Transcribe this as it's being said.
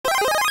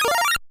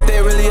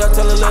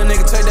tell a little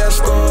nigga take that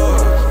score.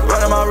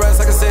 Running my rest,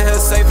 I can sit here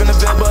safe in the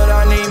bed, but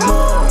I need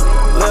more.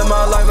 Live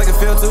my life like it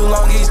feel too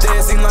long, each day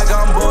it seem like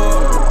I'm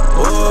bored.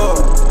 Oh,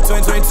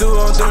 2022,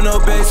 I don't do no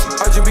basic.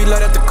 RGB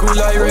light at the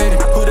Kool-Aid rating.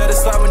 Who that is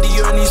slide with the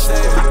UNE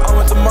saving? I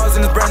went to Mars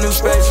in this brand new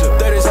spaceship.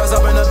 30 shots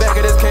up in the back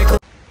of this cake.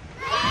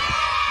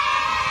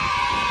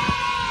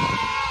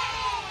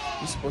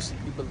 You supposed to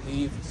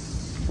believe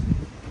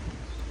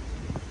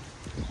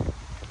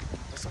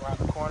it's around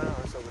the corner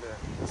or it's over there?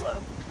 It's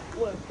left.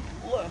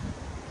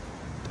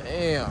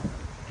 Damn.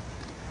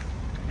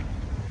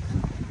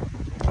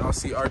 Y'all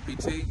see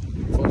RPT?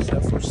 Full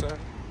set.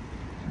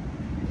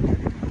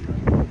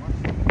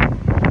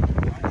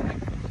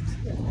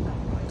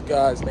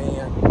 Guys,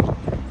 man.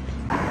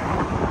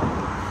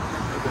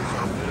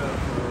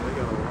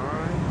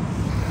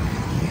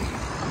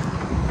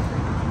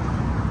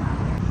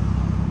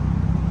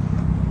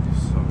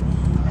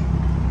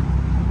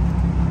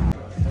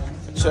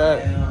 Chat.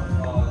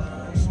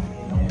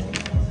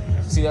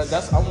 See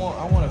that's I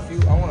want a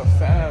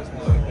fast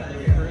one like that.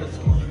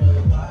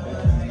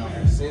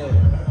 Sale.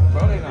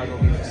 Bro, they not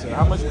gonna be for sale.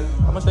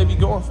 How much they be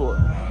going for?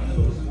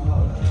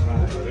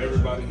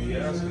 Everybody be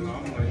asking.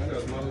 I'm like, you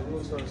guys might as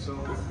well start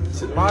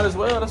selling. Might as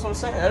well, that's what I'm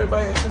saying.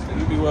 Everybody insisting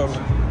you be well.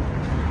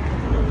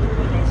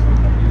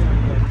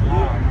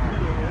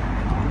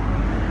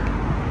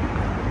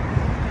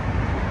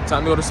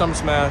 Time to go to Summer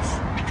Smash.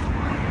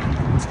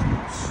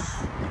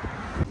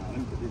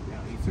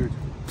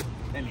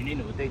 They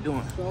know what they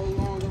doing. So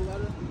long, the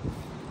letter.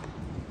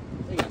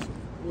 They got some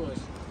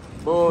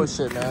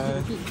bullshit,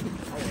 man.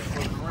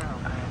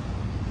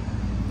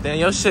 Damn,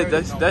 your shit,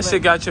 that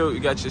shit got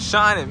you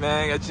shining,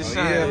 man. Got you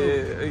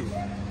shining.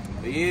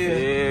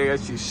 Yeah,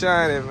 got you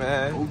shining,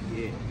 man. Oh,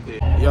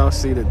 yeah. Y'all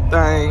see the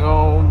thing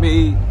on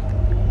me.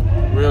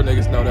 Real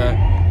niggas know that.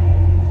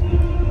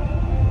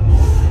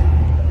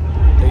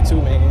 Day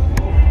 2, man.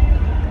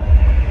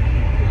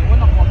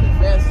 When I'm walking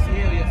fast as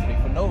hell yesterday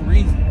for no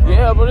reason. Bro.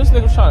 Yeah, bro, this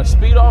nigga was trying to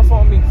speed off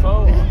on me,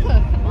 folks.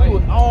 I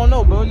don't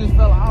know, bro. It just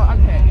felt like I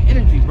had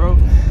energy, bro.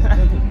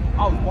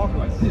 I was walking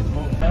like this,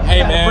 bro.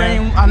 Hey,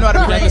 man. I know how to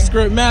got the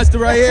script master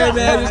right here,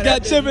 man. Just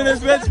got Chip in this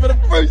bitch for the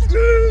first time.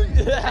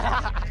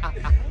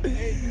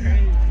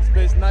 This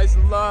bitch nice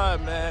and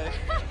live, man.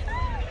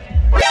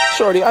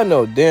 Shorty, I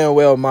know damn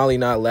well Molly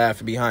not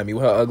laughing behind me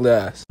with her ugly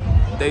ass.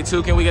 Day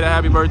 2, can we get a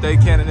happy birthday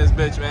kid in this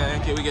bitch,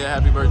 man? Can we get a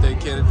happy birthday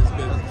kid in this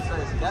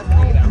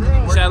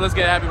bitch? Chad, let's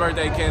get a happy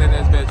birthday kid in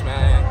this bitch,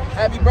 man.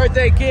 Happy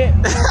birthday, kid.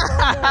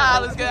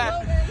 Let's get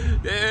it.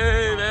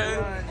 Yeah,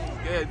 man.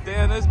 Yeah,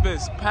 damn, this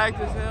bitch packed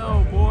as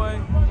hell,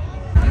 boy.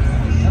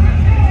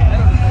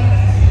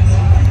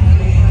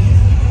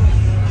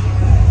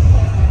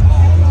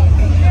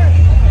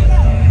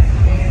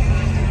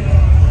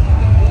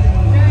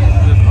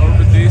 Just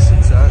over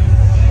decent, son.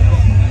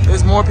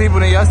 There's more people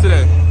than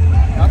yesterday.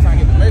 Y'all trying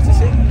to get the merch and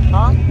shit?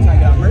 Huh? Trying to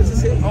get our merch and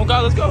shit? Oh,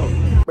 God, let's go.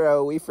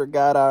 Bro, we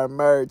forgot our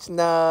merch.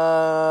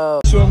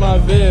 No. Show my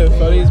vid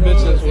for these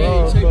bitches.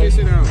 Raw, Check this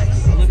shit out.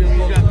 Look at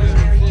what you got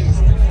there.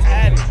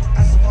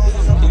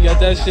 You got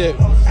that shit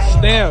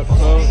stamped,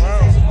 bro.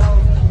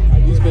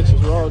 These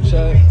bitches raw,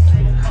 chat.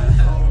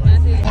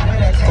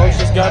 Folks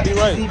just gotta be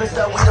right. The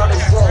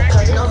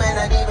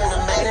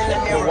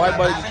white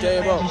buddy just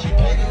came up.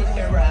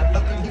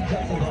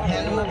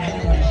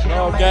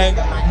 Oh, gang.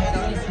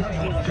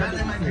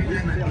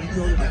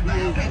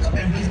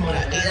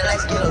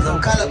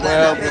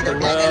 Well,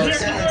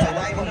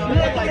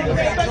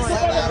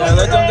 yeah,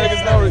 let them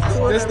niggas know.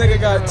 This nigga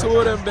got 2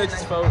 of them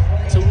bitches, folks.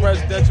 2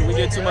 presidential. We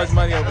get too much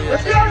money over here.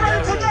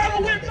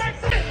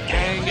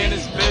 Gang in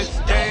this bitch.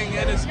 Gang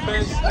in this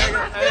bitch.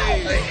 Nigga,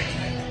 hey.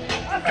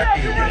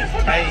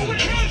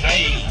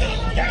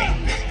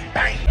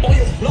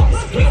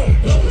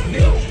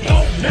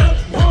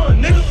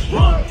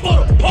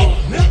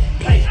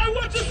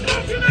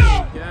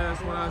 Gas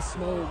when I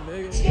smoke,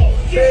 nigga.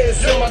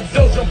 Feds in my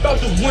dope, I'm about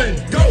to win.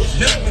 Go,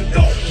 never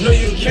go. No,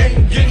 you can't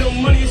get no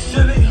money,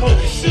 silly hoe.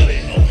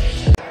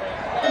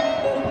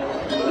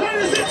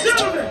 Ladies and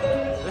gentlemen,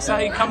 That's how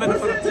he coming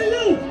for the. to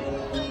you,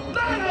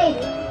 Nardo,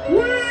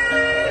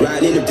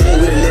 Ride in the day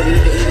with a level at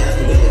the end.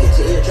 Get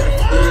your ear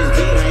dropped. I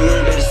ain't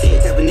worried about the shit.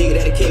 Type of nigga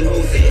that a king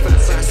hold fat.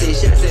 5,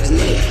 6 shots at his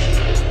neck.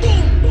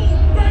 boom,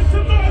 boom. Make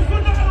some noise for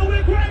Nardo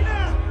Wick right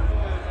now.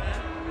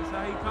 That's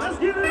how he Let's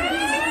coming. get it.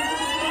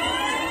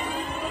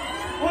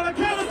 On the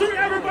count of 3,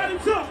 everybody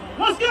jump.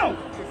 Let's go.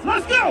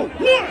 Let's go. 1,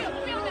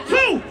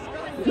 2,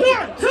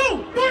 1,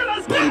 2, 3,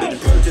 let's go.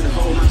 Put to the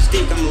hole, my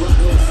stick. I'm a rock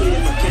on foot.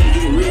 If I can't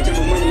get rich, I'm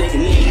a money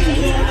making nigga.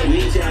 Like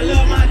me, I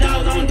love my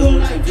dogs. I don't do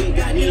like Vic.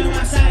 Got me on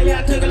my side, yeah,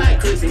 I took it like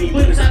Chris. And he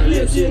put inside the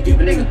lips, she'll give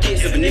a nigga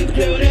kiss. If a nigga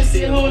play with that,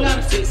 see a whole lot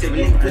of chicks. If a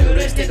nigga play with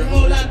that, take a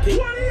whole lot of pics.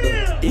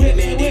 Dead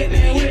man,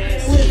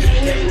 yes.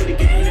 Play with the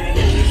game, now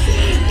he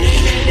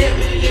dead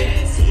man,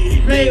 yes.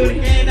 He play with the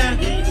game, now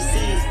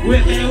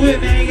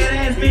whip man, get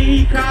ass me.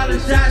 He callin'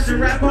 shots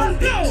and rap on.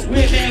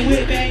 Whip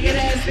man, get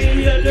ass me.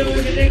 He a little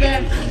wicked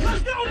nigga.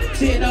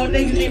 Shit, old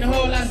niggas need a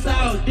whole lot of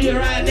sauce. Deal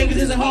right niggas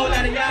is a whole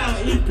lot of y'all.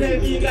 He play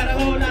me, you got a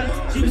whole lot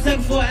of. She was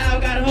sucking for an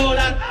hour, got a whole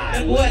lot.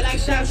 that boy like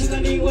shots, you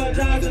gonna need what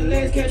drugs and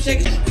legs kept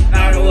shaking.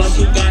 I don't know what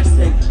you got to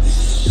say.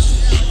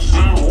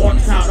 I don't want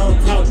to talk, don't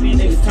talk to me,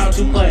 niggas talk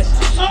too much.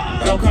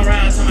 Don't come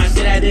around to my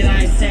shit I did,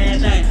 I ain't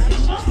saying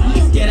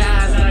nothing. Get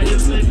eyes out of you,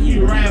 flipping,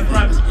 you ran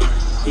from me.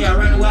 Yeah, I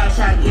run away, I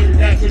try to get it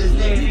back to this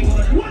day.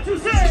 What you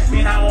say?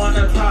 Me not want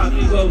to talk,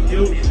 you go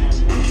do.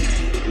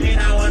 Me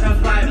not want to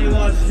fight, you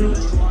want to shoot.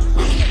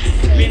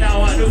 Me not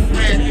want to do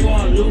friends, you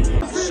want to do.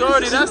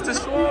 Shorty, that's the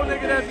swole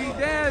nigga that be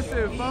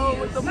dancing, bro,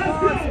 with the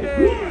party.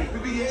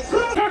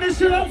 Turn this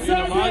shit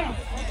upside down.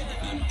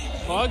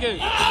 Fuck it.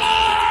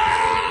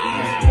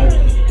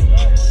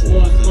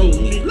 Let's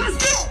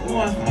go. Who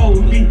wants to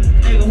hold me?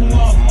 Nigga, who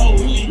wants to hold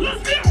me?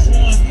 Let's go. Who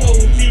wants to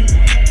hold me?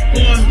 Who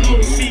wants to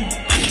hold me?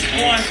 Who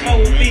wants to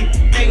hold me?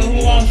 Nigga, who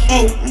wants to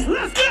hold me?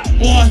 Let's go.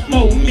 Who wants to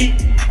hold me?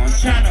 I'm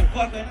trying to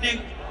fuck a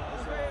nigga.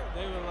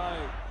 They were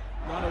like,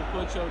 "Nardo,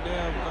 put your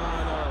damn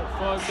gun up.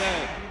 Fuck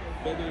that."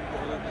 They did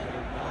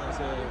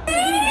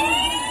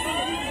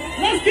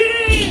Let's get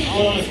in. Who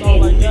wants to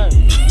hold me? Who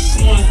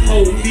wants to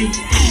hold me?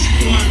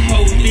 Who wants to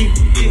hold me?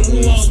 Nigga, who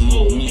wants to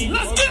hold me?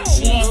 Let's go.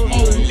 Who wants to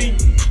hold me?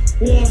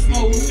 Who wants to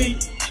hold me?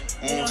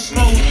 Who wants to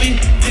hold me?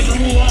 Nigga,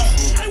 who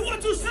wants? Hey, what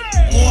you say?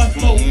 Who wants to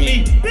hold me?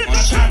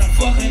 I'm trying to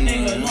fuck a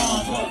nigga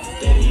long fuck.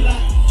 They be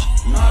like,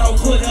 Nardo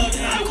put up Hey,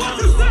 that what gun.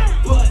 you say?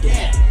 Fuck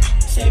that.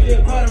 Save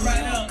your brother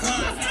right now,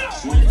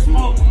 come. When you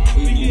smoke,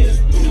 we get it.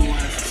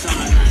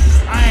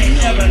 I ain't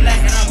never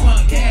lacking, I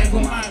pump gas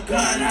with my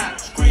gun out.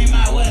 Scream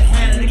out with a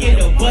hand to get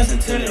the bus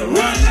until it run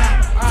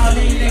out. All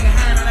these niggas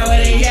hiding out where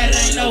they at,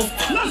 ain't no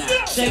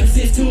fuck.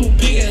 7'6" too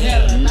big as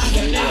hell, and knock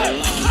a nigga.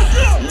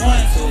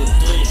 1, 2,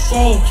 3,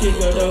 4, kick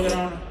your dog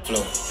on the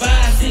floor.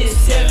 5, 6,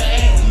 7,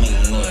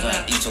 8,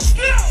 9,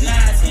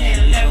 10,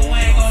 11, we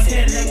ain't gon'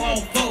 tell them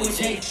won't vote with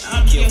Jay.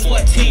 I'm getting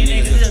 14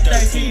 niggas, it's a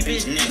 13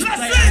 bitch niggas.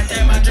 Play out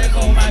there, my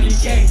Draco might be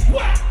gay.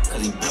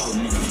 Cause he broke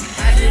me.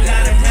 I just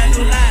got a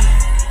tattoo lie.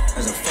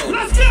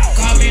 Let's go.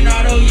 Call me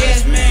Nardo,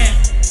 yes man.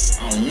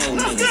 I don't know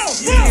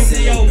niggas. You can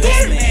see your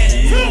best man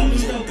and you don't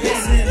lose your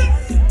best man.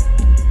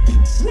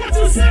 What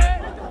you say?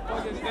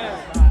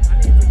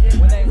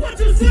 What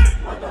you say?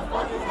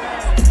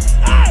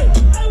 Hey,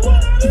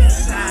 what are this?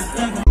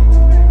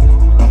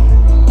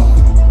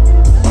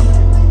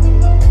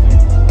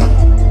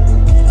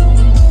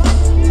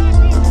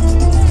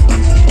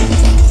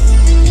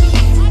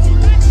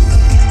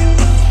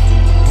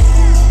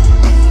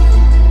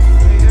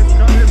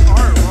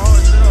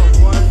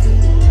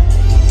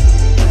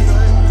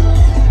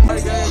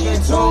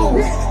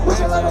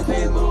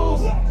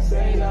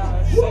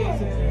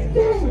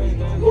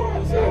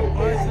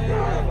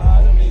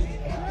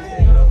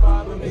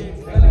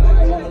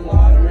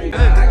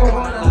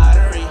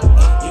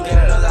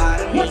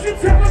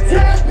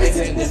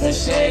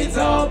 Shades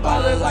on,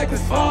 ballin' like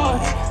it's fall.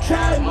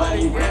 Try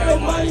money, real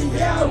money,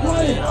 yeah, I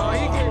want it.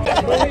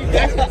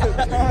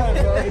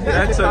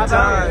 That took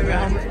time.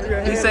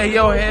 He said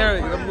your hair,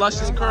 them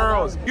luscious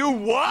curls. You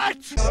what?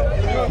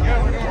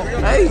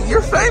 Hey,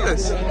 you're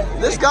famous.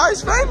 This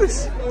guy's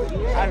famous. I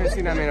haven't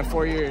seen that man in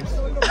 4 years.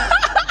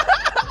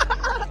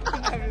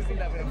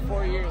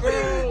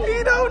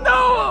 He don't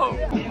know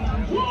him.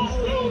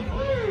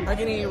 I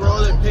can eat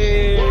rolling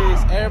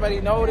pigs.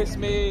 Everybody notice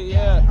me.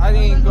 Yeah, I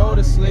didn't go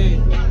to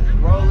sleep.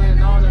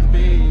 Rolling on the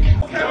beat.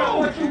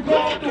 What you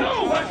gon' do?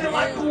 Watching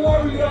like a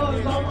warrior,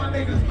 all my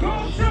niggas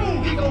gon'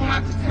 shoot. He gon'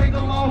 have to take a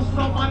loss,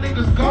 all my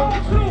niggas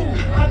gon' shoot.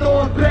 I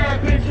know a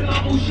bad bitch and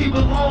I'm who she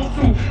belong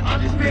to. I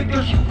just picked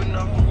her shooting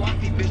up for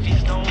walkie, bitch, these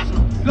stones.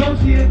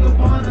 Dolce and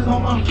Gabbana's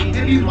on my feet,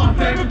 and he's my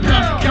favorite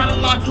pair. Got a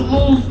lot to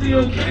lose,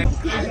 still can't.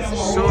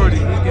 Shorty,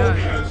 he got a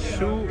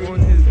shoe on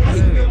his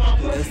head.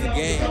 That's the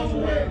game.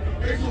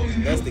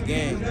 That's the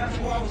game.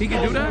 He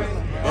can do that?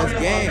 That's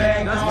game.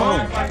 That's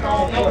home.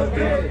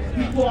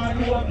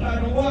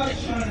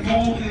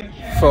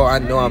 Before I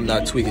know I'm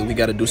not tweaking, we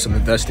gotta do some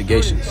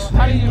investigations.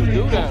 How do you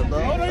do that, bro?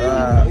 I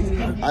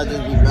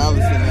just be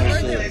balancing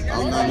that shit.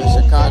 I'm not in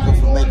Chicago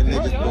for making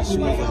niggas put shoes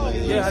on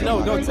their Yeah, I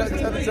know. Go tell the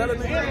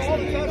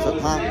niggas. So,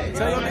 huh?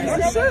 Tell your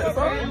niggas shit,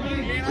 bro.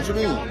 What you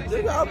mean?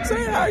 Nigga, I'm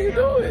saying how you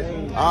do it.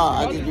 I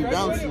just be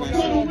balancing that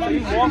shit.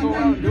 You walk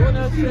around doing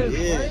that shit?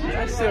 Yeah.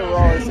 That shit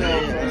raw as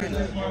hell,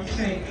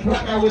 bro.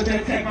 Rock out with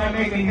that tech, I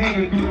make me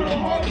nigga do the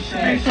hard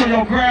shit. Make sure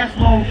your grass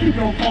low, keep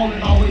your phone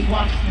and always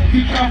watch.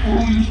 Be careful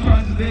who you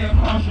trust, they'll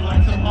cross you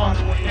like some hard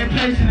way.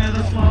 Impatient as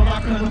a slug,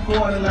 I couldn't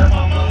afford to let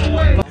my mother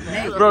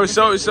away. Bro,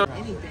 so.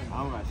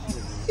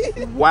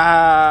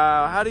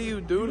 Wow, how do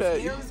you do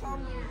that? You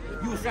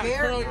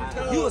scared?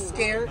 You was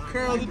scared?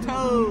 Curl your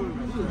toes.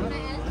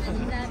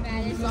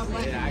 I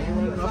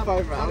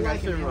got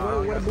shit,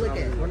 bro. Where the blick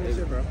at? Where the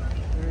shit, bro?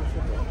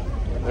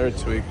 They're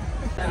tweaked.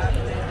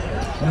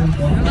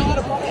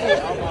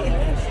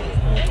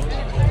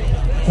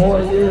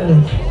 4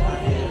 years.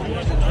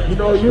 You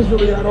know,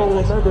 usually I don't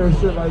remember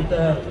shit like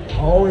that. I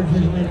always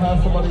usually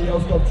have somebody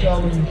else come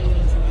tell me.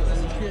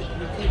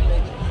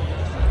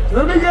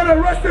 Let me get a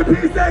rest in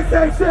peace,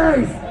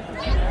 XXX!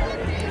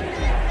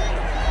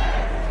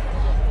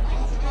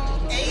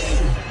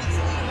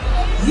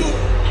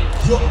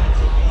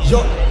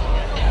 Yo,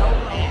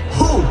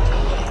 who?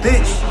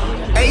 bitch.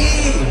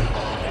 Ayy.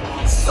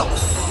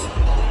 Sauce.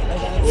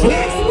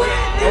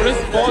 Oh, this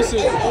is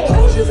bullshit.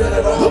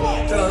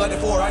 Feeling like the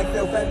 4, I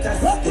feel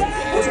fantastic.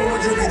 Which one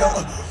would you be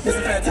though? This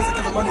is fantastic,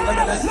 cause the money like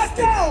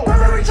elastic.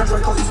 Primary church,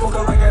 right, cause you smoke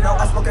right now.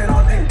 I'm smoking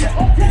all day. I'm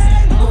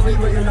gonna be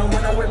where you know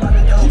when I win my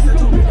nigga. I'm set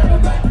to be down the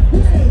back.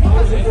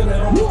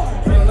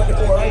 Feeling like the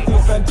 4, I feel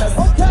fantastic.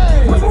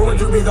 Which one would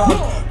you be though?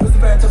 This is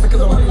fantastic, cause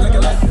the money like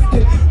elastic.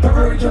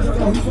 Primary church, right,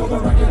 cause you smoke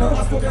right now.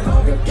 I'm smoking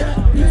all day.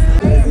 You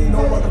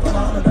know what the fuck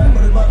I'm about,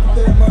 but it's about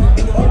to take money.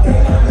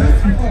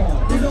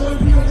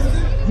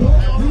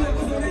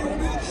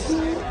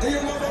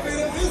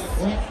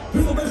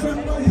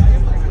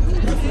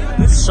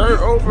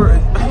 Shirt over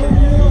it.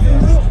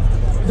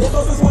 This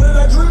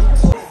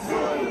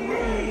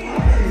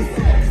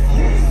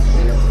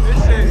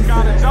shit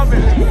kinda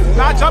jumping.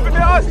 Not jumping to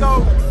us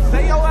though.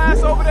 Stay your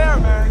ass over there,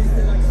 man.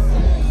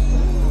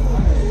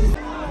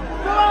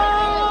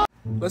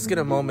 Let's get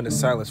a moment of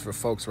silence for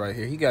folks right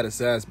here. He got his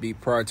ass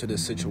beat prior to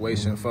this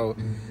situation, folks.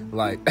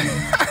 Like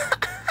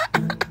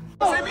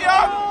TV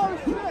up!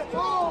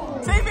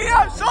 TV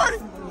up, shorty!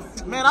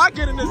 Man, I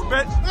get in this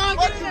bitch.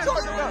 What you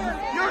talking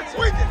about? You're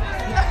tweaking.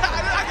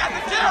 I got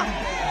the camera.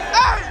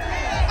 Hey!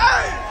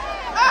 Hey!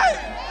 Hey!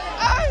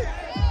 Hey!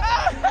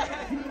 Hey!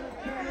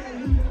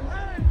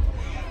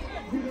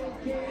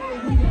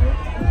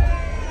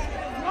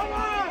 Come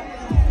on!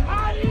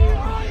 Are you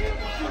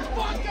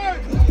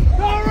fuckers?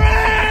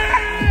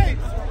 Hooray!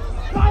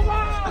 Come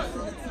on!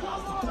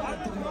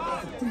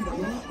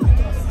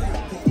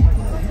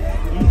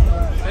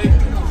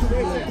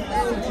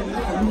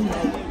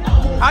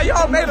 How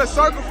y'all made a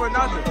circle for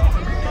nothing?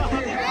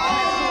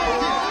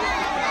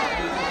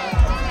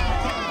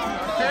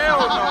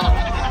 Hell no.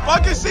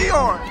 Fuck is she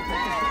on?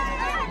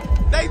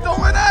 They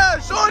throwing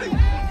ass, shorty.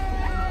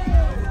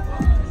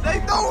 They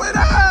throwing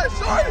ass,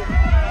 shorty.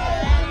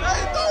 They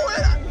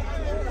throwing ass.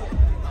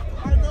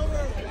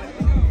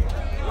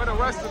 Where the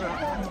rest of them?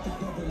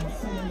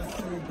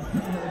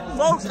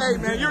 Folks, hey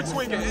man, you're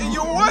tweaking.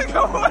 You what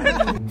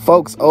going?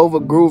 Folks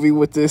over groovy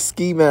with this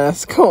ski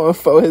mask going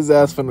for his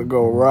ass finna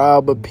go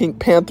rob a Pink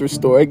Panther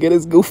store and get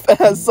his goof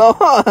ass on.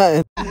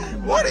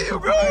 What are you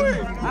doing?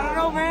 I don't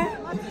know, man.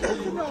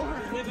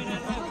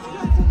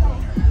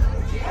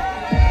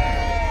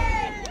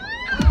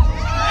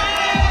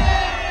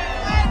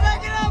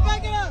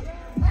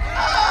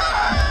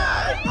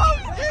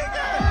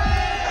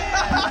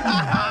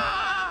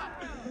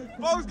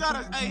 Folks got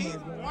us. Hey, he's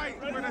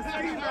white with a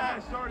ski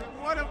mask, shorty.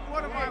 What am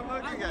I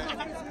looking at?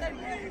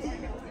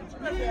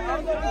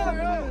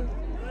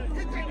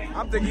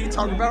 I'm thinking he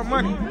talking about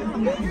money.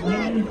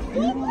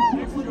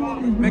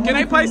 Man, can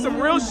they play some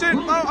real shit?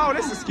 Oh,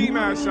 this is ski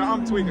mask shit.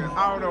 I'm tweaking.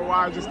 I don't know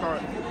why I just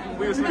thought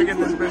we was gonna get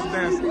this bitch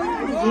dancing.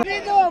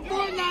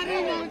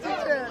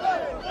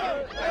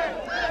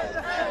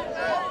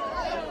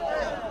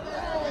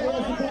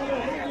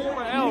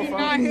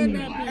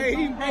 Hey,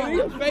 he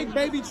a fake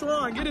baby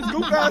Tron. Get his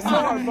goof ass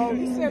on, bro.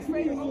 He said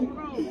fake.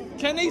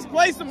 Can they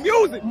play some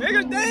music,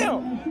 nigga?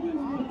 Damn.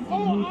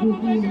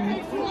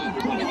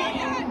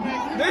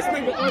 This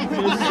nigga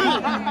ugly as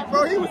shit.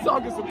 Bro, he was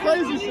talking some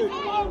crazy shit.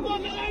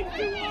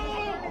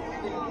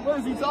 What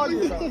is he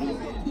talking about?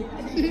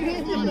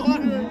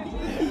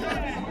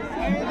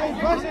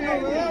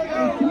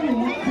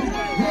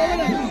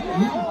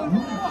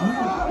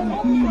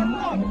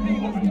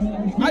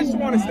 I just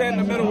want to stand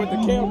in the middle with the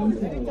camera.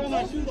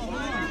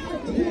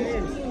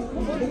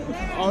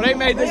 Oh, they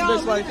made this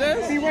bitch like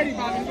this? Be ready,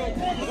 Bobby.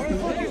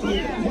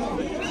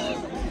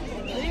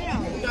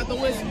 Got the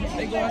whistle.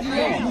 They going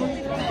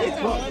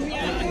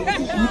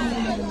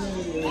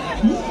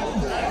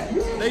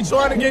They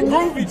trying to get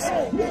groovy.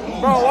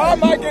 Bro, why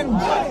am I getting...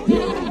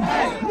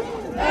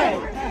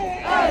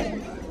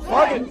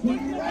 Fuck it.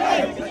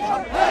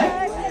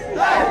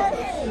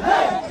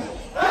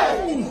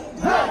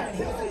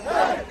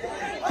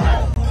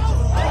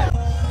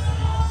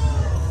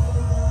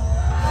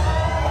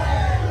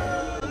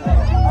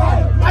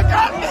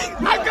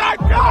 I got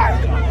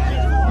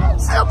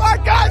got! Sam, I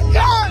got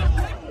got!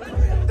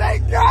 They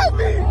got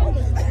me!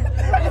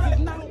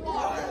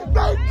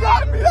 They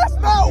got me! That's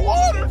not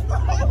water!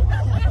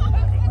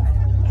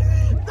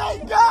 They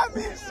got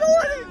me,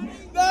 shorty!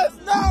 That's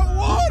not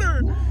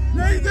water!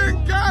 They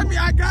just got me!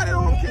 I got it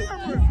on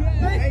camera!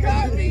 They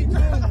got me!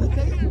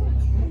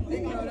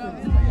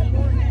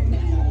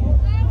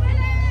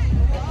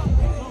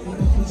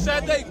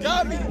 Said they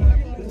got me!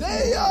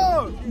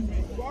 Damn!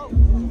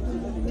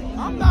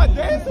 I'm not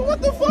dancing,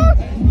 what the fuck?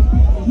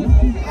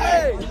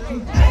 Hey!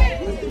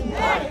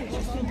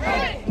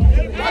 Hey,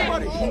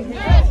 buddy!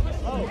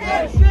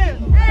 Hey, shit!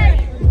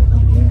 Hey!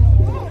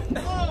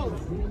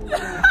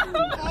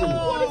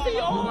 What is he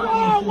on?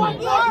 Oh, my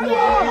God!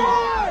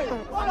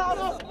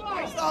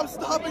 Stop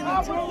stopping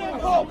the train!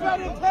 I'll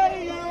better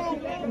pay you!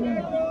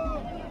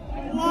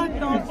 What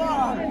the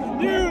fuck?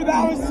 Dude,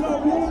 that was so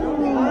good!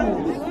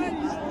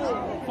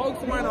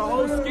 Folks wearing a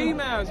whole ski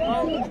mask,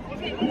 bro.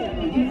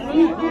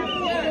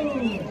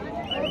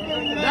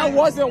 That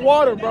wasn't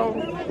water, bro.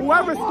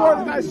 Whoever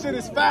started that shit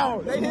is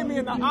foul. They hit me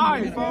in the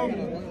eye, bro.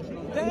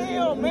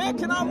 Damn, man,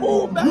 can I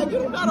move back? You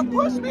don't gotta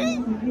push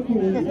me.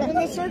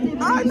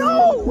 I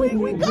know.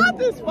 We got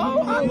this,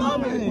 bro. I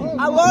love it.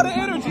 I love the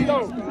energy,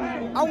 though.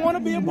 I want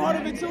to be a part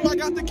of it, too. I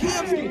got the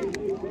camsky.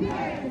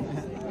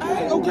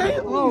 Hey, okay?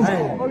 Oh,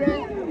 hey.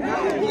 Okay.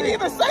 He didn't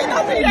even say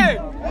nothing yet.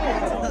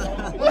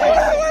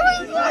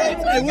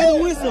 Hey, where's the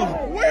whistle?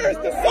 Where's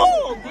the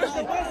song?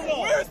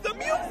 Where's the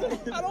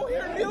music? I don't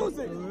hear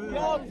music.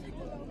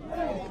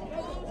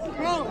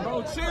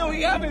 Bro, chill.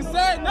 He haven't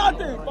said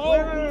nothing, bro.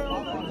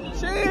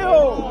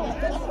 Chill.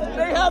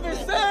 They haven't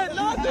said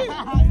nothing.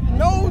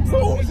 No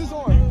tunes is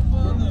on.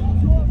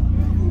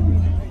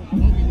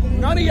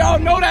 None of y'all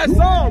know that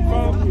song,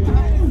 bro.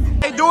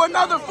 Hey, do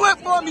another flip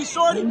for me,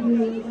 shorty.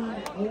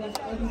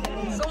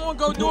 Someone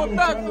go do a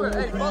backflip.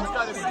 Hey, folks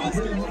got a ski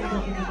ski.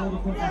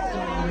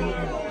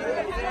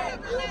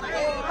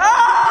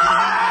 Hey!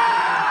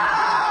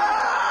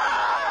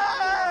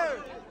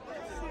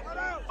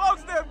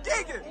 Folks, they're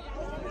gigging.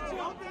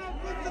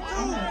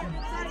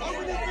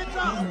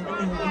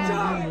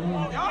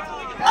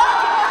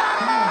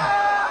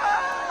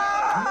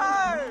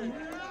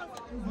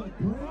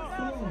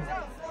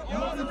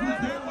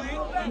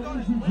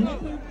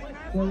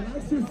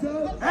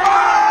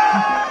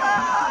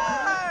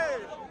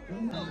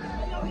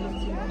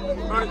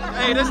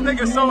 Hey, this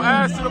nigga's so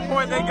ass to the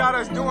point they got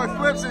us doing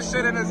flips and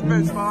shit in this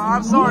bitch, man.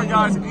 I'm sorry,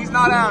 guys. He's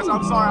not ass.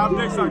 I'm sorry. I'm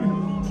dick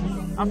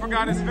sucking. I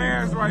forgot his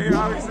fans right here.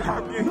 Obviously,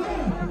 I'm getting.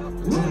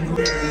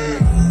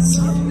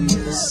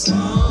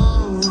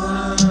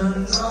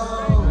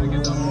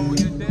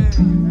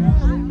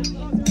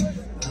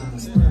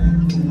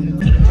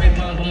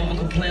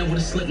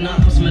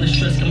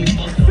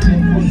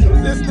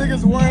 This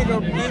nigga's wearing a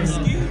big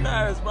ski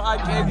mask, but I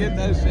can't get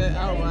that shit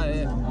out of my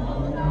head.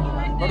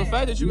 But the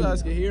fact that you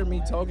guys can hear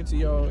me talking to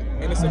y'all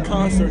and it's a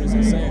concert is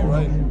insane,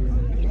 right?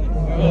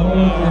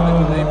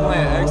 They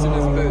playing X in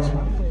this bitch.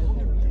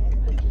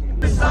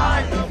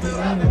 Suicide, if you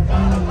ever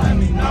tryna let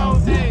me know.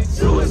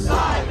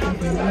 Suicide,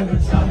 if you ever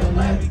tryna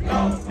let me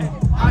know.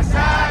 I'm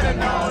sad to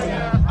know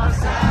ya, I'm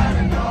sad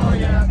to know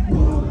ya.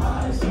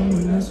 I'm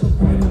someone that's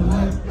afraid to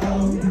let go.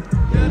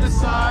 You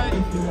decide,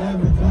 if you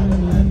ever tryna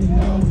let me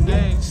know.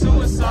 Hey,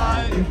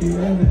 suicide, if you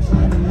ever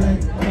tryna let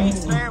go.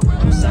 Peace, man, when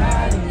you're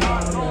sad to know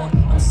ya.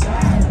 I'm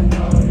sad to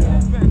know ya.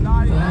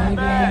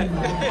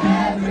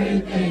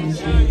 Everything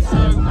she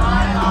took my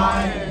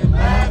eye and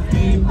left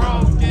me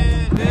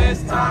broken. This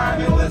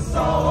time it was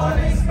so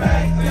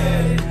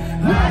unexpected.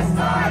 Last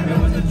time it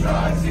was the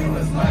drugs he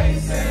was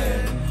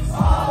lacing.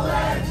 All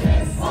that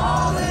just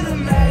fall in the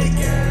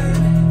making.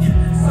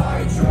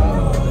 Sorry,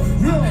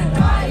 truth. And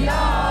I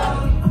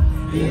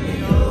even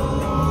you.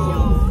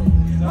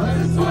 But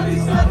it's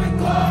 27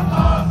 club.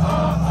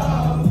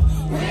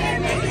 We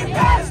ain't making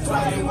past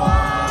 21.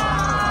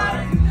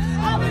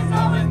 I was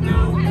going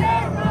through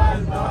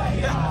errors, but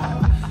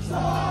yeah. So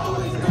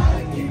always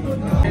gotta keep it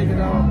going. You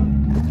know,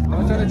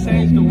 I'm trying to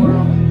change the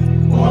world.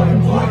 More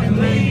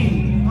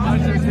importantly, I'm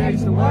trying to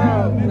change the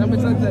world. Never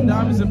touch the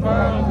diamonds and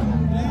pearls.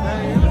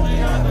 They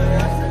usually are the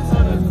essence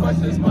of the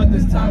questions, but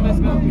this time it's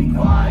gonna be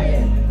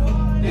quiet.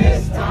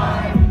 This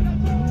time,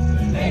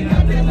 ain't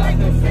nothing like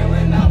the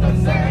feeling of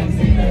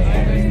uncertainty, the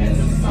emptiness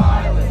of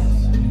silence.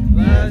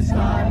 Last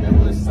time it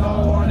was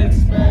so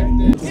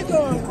unexpected.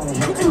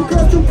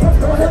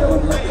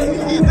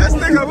 This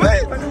nigga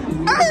lit.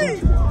 Hey,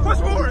 push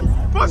forward,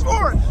 push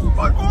forward,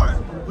 push forward.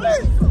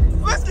 Please,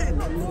 let's get.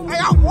 Hey,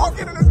 I'm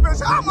walking in this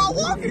bitch. How am I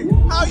walking?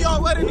 How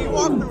y'all letting me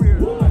walk through here?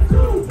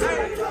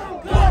 Hey, go.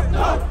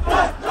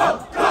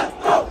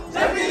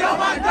 Take me on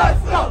my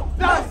dust go.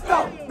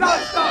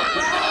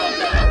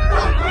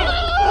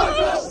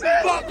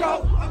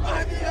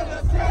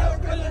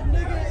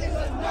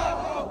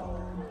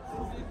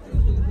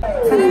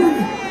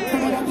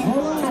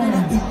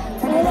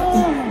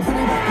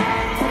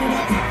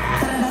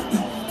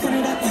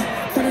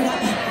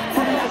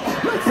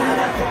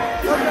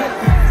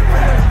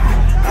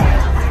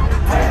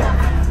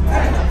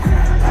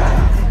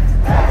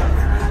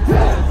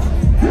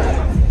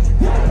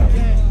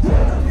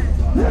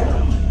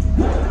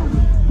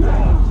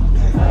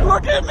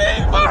 Look at me!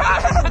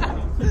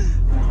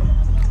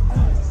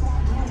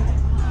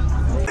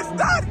 It's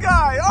that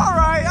guy!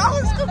 Alright, I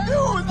was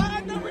confused. I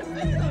had never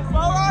seen him,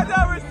 bro. I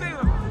never seen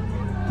him.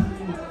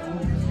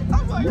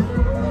 I'm like, who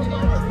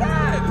is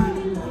that?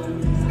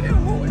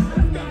 Who is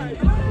this guy?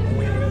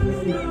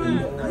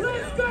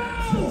 Let's go!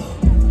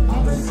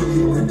 I've been seeing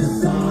you in the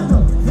sauna.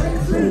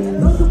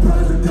 No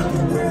surprise,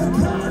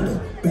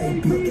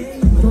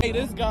 hey,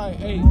 this guy,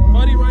 hey,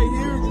 buddy right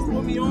here, just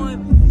put me on.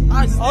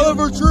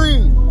 Oliver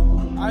Tree.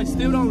 I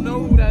still don't know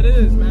who that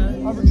is,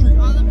 man. Oliver Tree.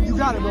 You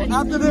got it, bro.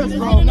 After this,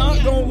 bro. I'm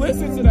not gonna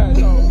listen to that,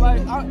 though. Like,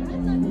 hey,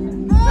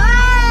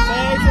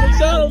 to the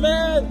channel,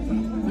 man.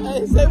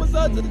 Hey, say what's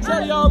up to the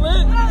channel, y'all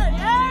lit.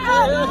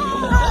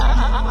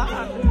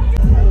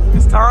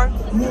 It's time.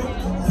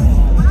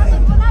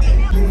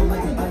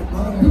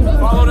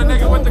 Follow the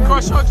nigga with the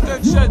crush hooks,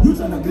 that shit.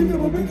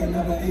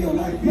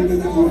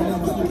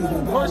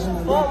 Push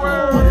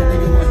forward.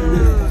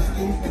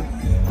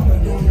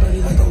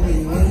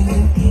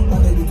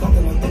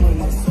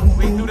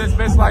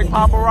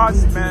 like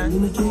paparazzi, man.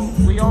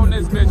 We own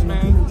this bitch,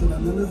 man.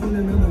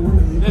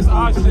 This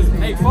our shit.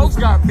 Hey, folks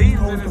got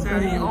beans in his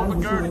head. He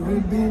overgirded.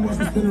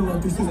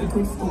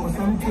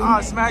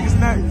 Ah, smack his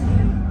neck.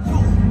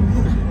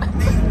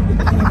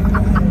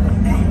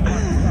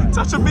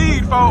 Touch a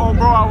bead, phone,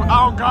 bro.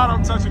 I don't got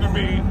him touching a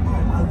bead.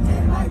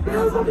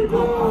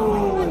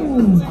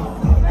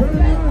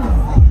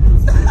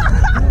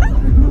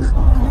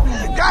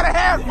 Got a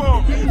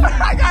handful.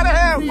 I got a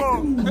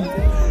handful.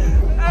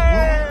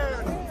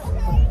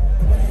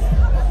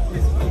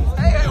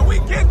 Hey, we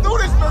get through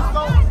this bitch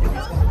though.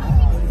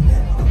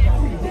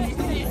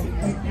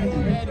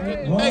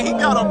 Hey, he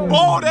got a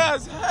bald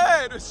ass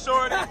head,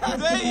 shorty.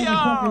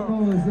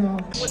 Damn.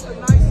 With the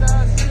nice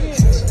ass skin.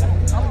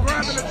 I'm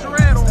grabbing the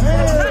dreidel.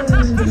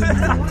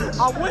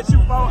 I'm with you,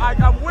 bro.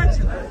 I'm with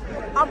you.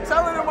 I'm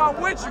telling him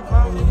I'm with you,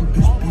 bro.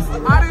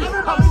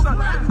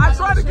 I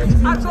tried to get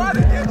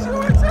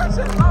your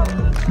attention, bro.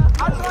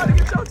 I tried to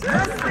get your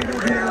attention.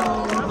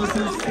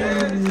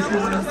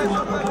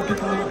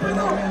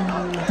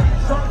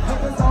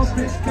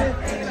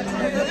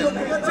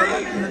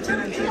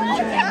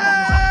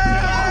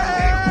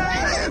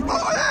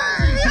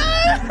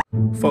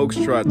 Folks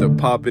tried to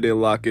pop it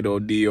and lock it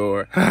on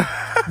Dior.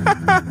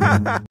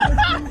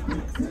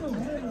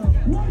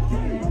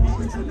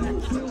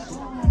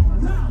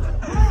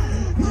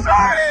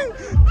 Sorry!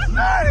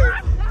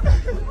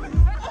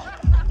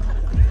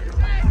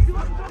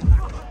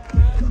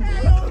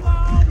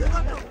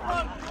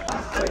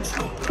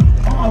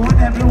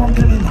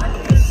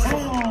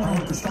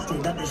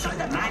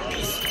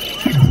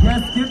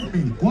 Yes, give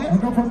me. What? I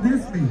go from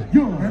this me.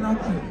 You. And I'm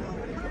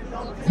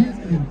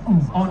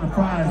on the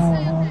fries,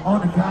 on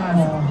the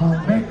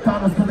guys. Make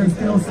dollars because they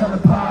still selling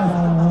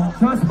pies.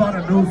 Just bought a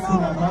new suit,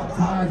 I'm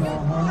baptized.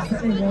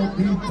 Said he won't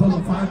be full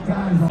of fine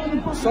guys.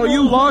 So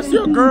you lost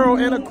your girl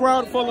in a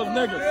crowd full of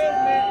niggas?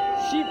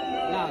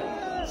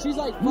 She's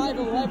like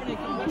 5'11" and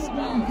can be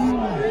smashed.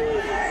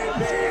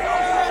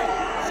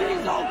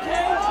 She's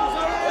okay.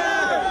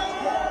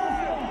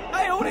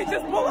 Hey, who did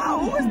just pull out?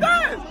 Who is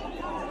that?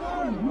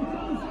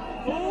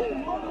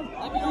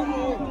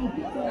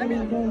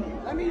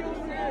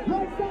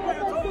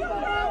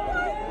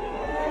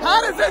 How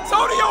does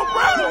Antonio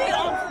Brown?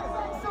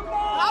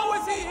 How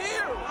is he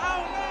here?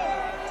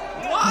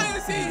 Why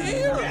is he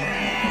here?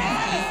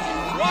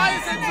 Why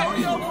is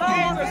Antonio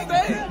Brown on the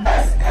stage?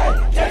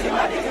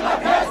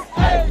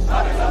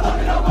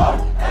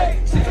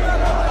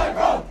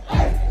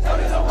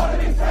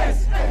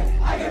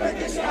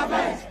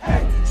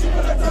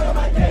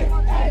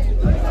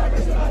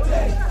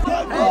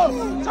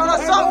 Turn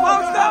us up,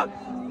 monster!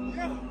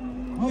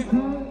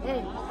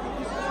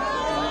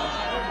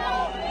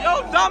 Yo,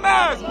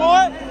 dumbass,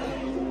 boy!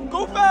 Go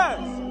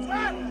fast!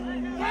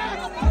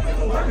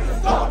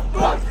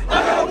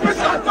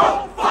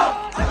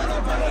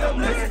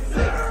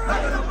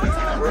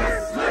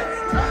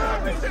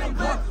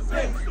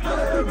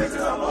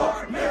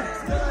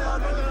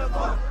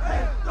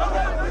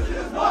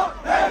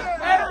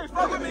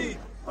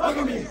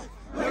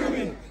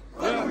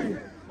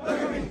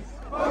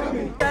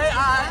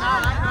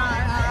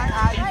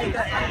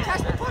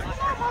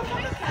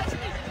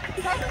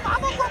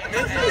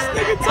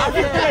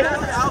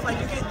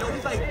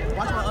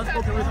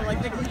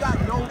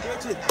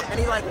 And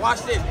he like,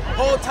 watch this.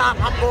 Whole time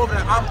I'm over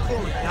there, I'm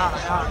cooling.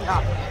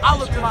 I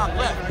look to my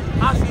left.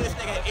 I see this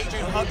nigga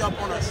Adrian hugged up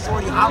on a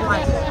shorty. I'm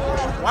like,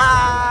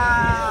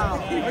 wow.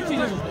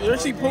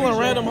 Where's she pulling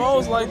random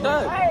hoes like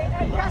that?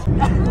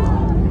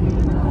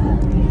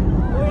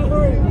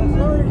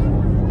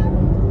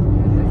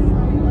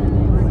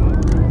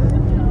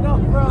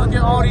 Look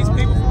at all these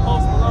people from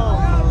Post Malone.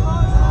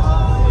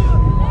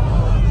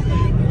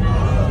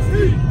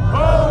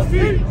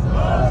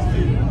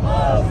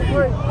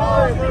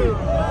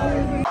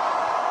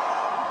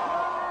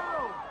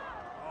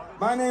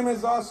 My name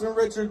is Austin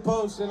Richard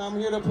Post, and I'm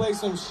here to play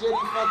some shitty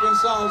fucking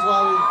songs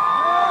while we...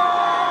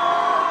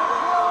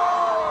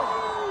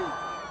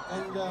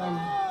 And,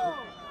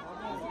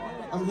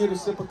 I'm here to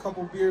sip a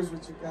couple beers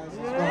with you guys as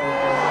well.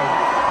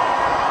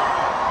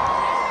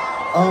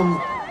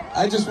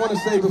 I just want to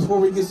say before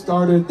we get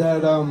started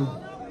that,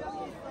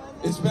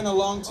 it's been a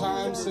long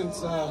time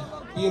since,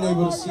 being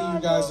able to see you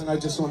guys, and I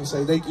just want to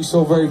say thank you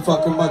so very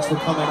fucking much for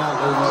coming out,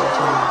 ladies and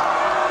gentlemen.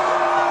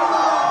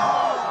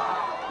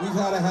 We've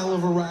had a hell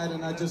of a ride,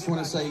 and I just want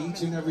to say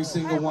each and every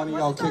single one of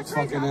y'all kick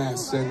fucking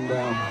ass, and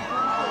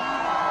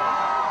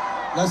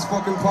let's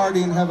fucking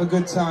party and have a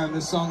good time.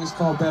 This song is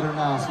called Better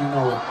Now, if you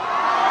know it.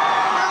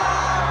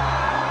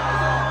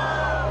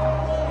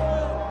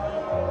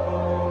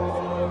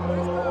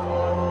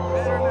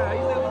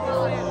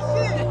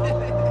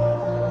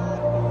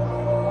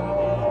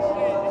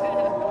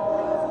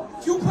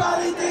 You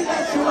probably think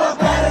that you are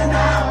better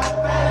now.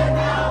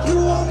 You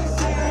only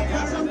say that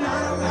 'cause I'm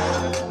not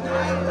around.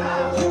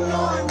 You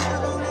know I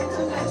never meant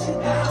to let you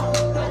down.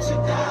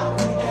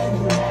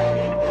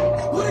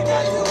 Would've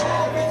gave you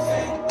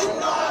everything. You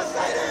know I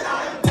say that I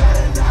am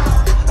better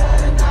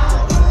now.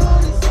 You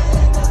only say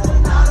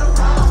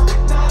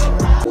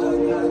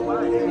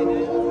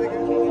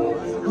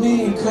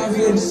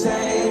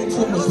same.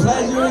 Too much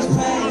pleasure is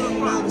pain.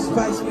 Never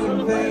spice me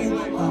in vain.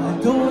 All I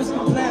do is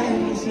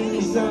complain. She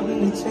needs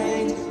something to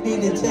change.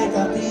 Need to take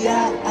out the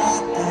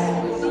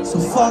I. So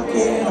fuck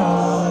it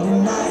all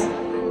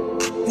tonight.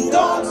 And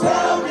don't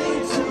tell me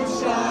to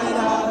shine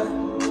out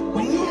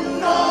when you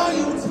know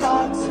you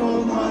talk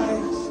too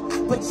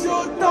much, but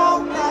you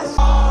don't mess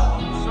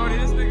up. Shorty,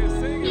 this nigga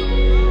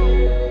singing.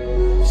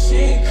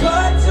 She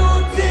cut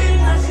too deep,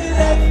 now she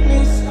left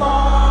me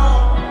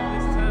scarred.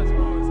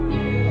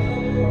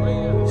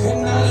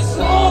 And now there's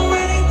so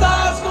many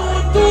thoughts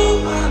going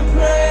through my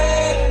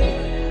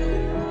brain.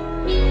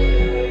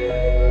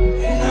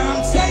 And now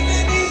I'm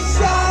taking these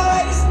shots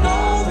like it's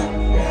no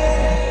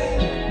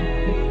regret.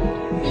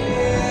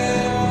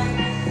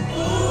 Yeah.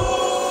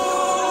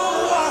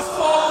 Ooh, I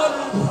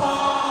fall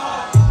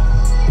apart.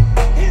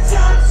 It's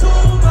down to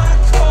my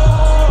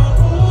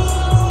core.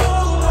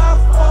 Ooh, I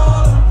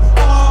fall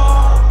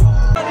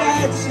apart.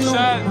 That you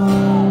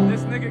Shut.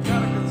 This nigga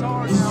got a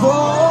guitar now.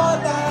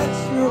 for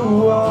that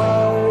you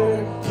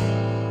are.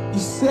 You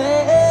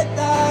said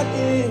that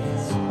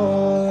it's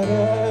all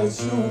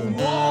that you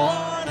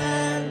want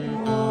and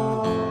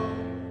more.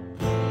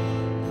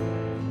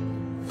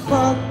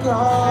 Fuck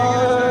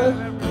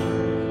God.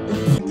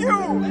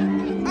 You!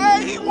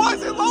 Hey, he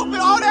wasn't loafing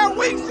all that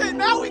weak shit.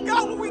 Now we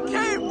got what we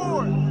came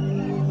for.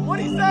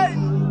 What'd he say?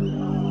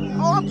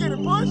 Oh, I'm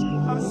getting pushed.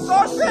 I'm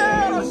sussing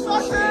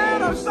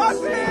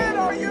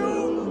on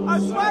you. I'm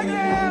swagging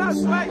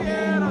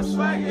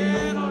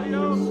on you.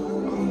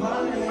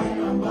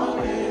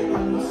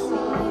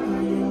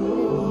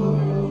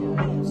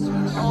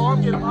 Oh,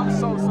 I'm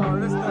so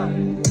sorry. This stuff.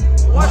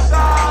 What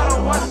side,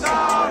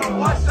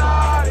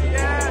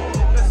 yeah.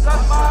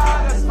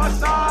 That's my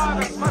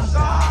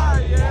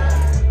side,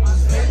 yeah. I'm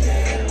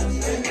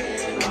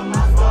spinning on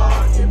my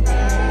fucking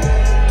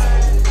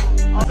bed.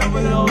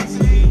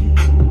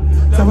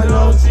 Double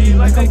OT,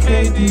 like a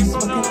KD,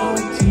 smoking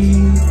OT.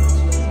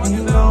 When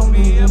you know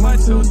me, and my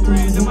 2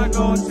 3s and my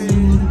gold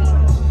teeth.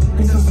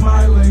 Niggas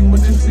smiling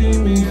when you see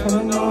me, I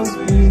don't know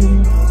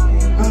speed.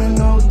 I don't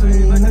know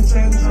 3, like a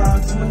 10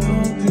 shots in a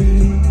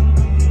movie.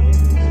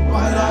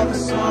 White Irish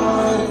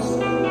songs.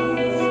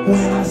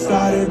 When I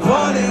started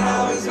balling,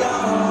 I was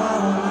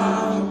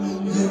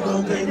gone. You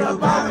gon' think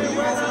about me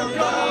when I'm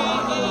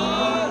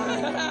gone.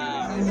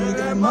 You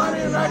get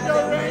money like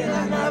a ring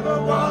I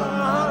never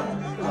won.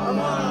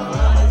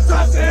 I'm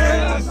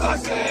sussing.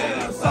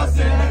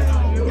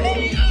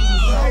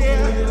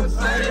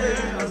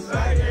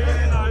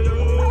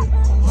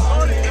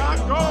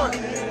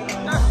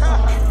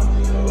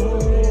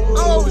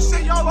 Oh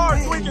shit, y'all are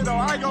tweaking though.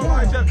 I ain't gonna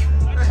lie to you.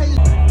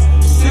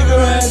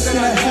 Cigarettes in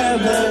my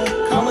hand,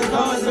 man. Common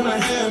cars in my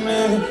hand,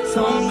 man.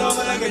 So I'm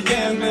over like a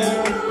damn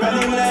man.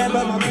 Running mad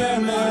by my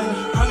band, man.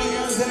 100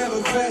 years and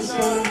never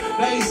question.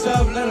 Lace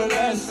up, little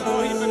less.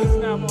 So even if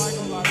now, I ain't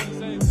gonna lie to the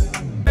same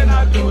thing. And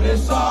I do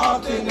this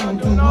often. Don't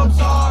do no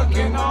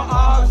talking, no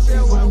option.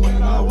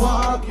 When I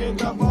walk in,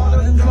 I'm all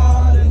the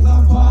Jordans,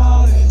 I'm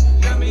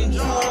falling. Get me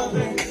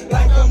jumping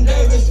like I'm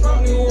Davis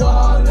from New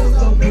Orleans.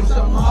 So bitch,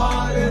 I'm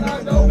hardin'.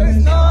 I know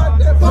it's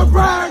nothing. For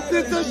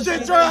practice, the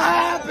shit you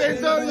happen.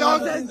 So y'all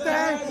can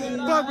say,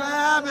 for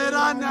rabbit,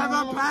 I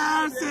never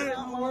pass it.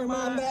 I work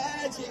my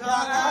magic,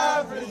 I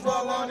average,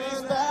 roll on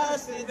these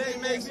passes. They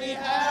makes me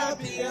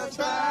happy, I'm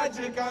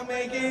tragic, I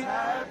make it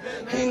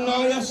happen. Ain't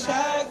no your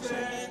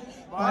shackling,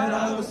 right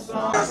out of the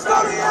song.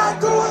 Sorry, I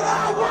do what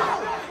I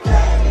want.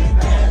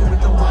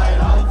 With the white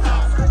on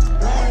top.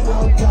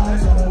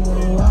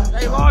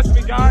 They lost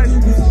me, guys.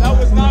 That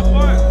was not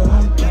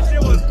fun. That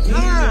shit was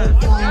bad.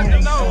 I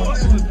didn't know.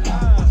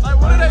 Like,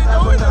 what are they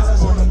doing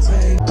this for?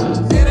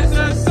 Didn't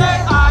just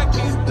say I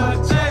keep the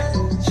check.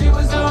 She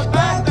was a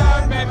bad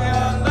thing, baby,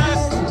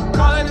 unless.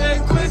 Calling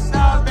it quits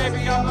now,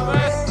 baby, on the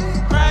list.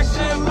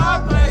 Crashing my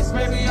place,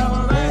 baby,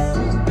 on the list.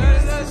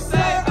 Didn't just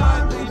say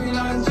I'm leaving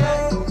on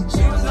jet.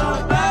 She was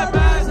a bad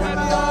baby,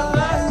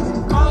 unless.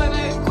 Calling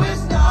it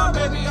quits now,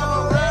 baby,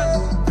 on the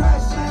list.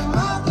 Crashing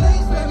my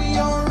place, baby,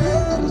 on the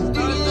list.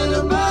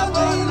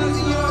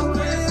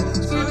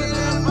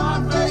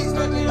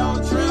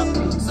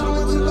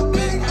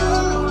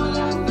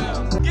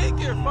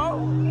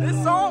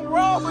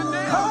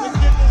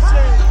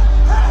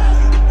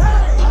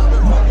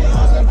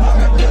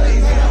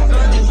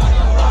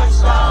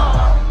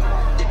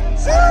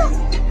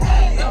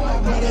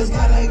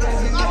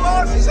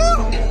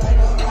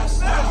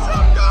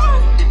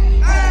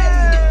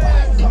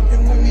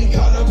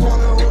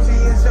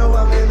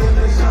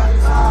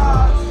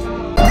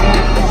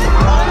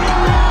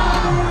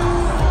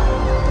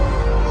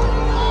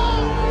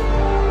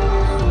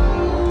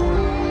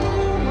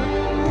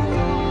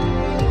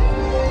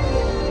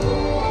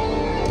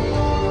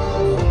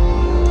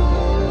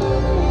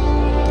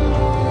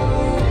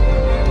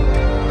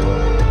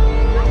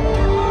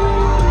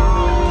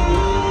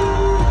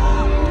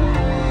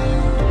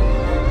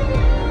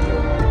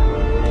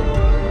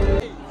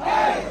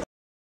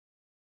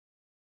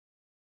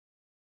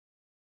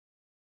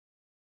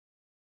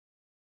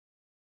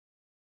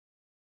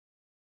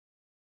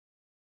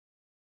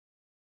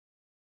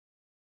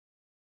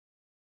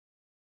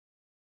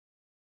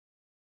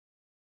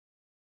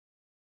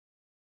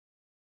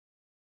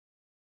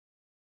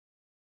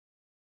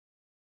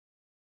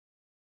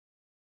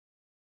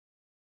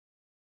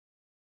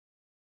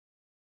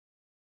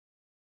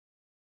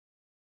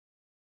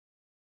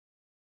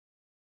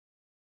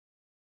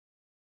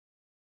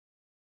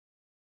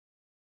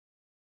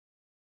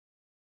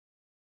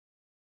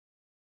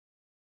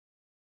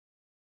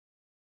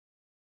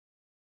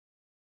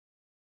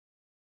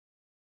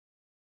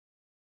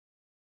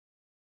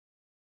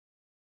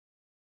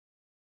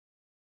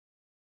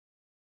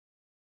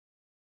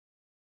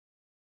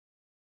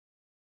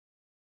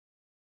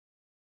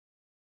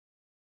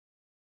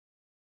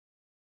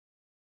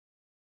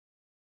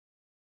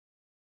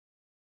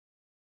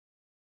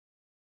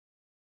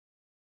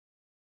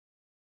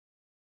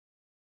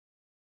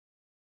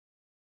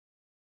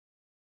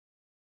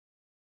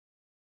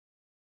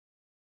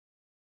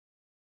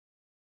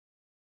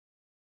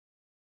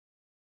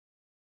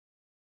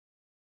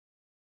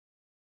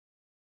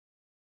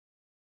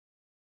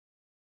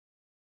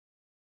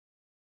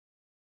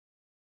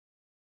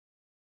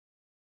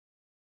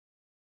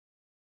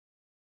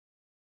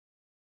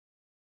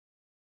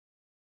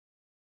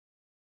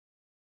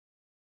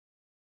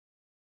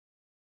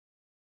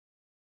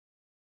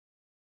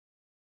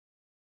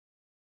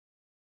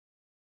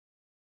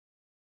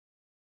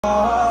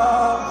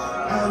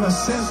 Ever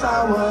since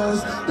I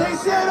was, they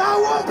said I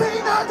won't be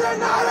nothing,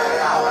 now they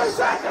always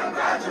say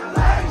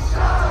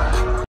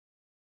congratulations.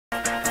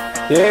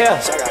 Yeah.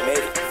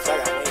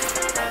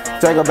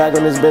 Tecca back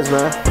on this bitch,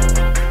 man.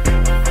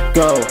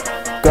 Go,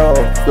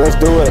 let's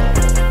do it.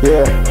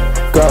 Yeah,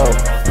 go.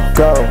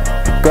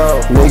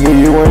 Nigga,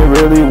 you ain't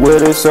really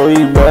with it, so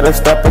you better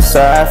step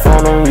aside.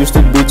 Phone them used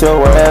to beat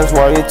your ass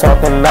while you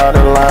talking out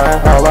of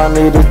line. All I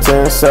need is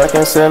 10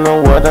 seconds, send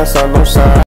them word, that's on them sign.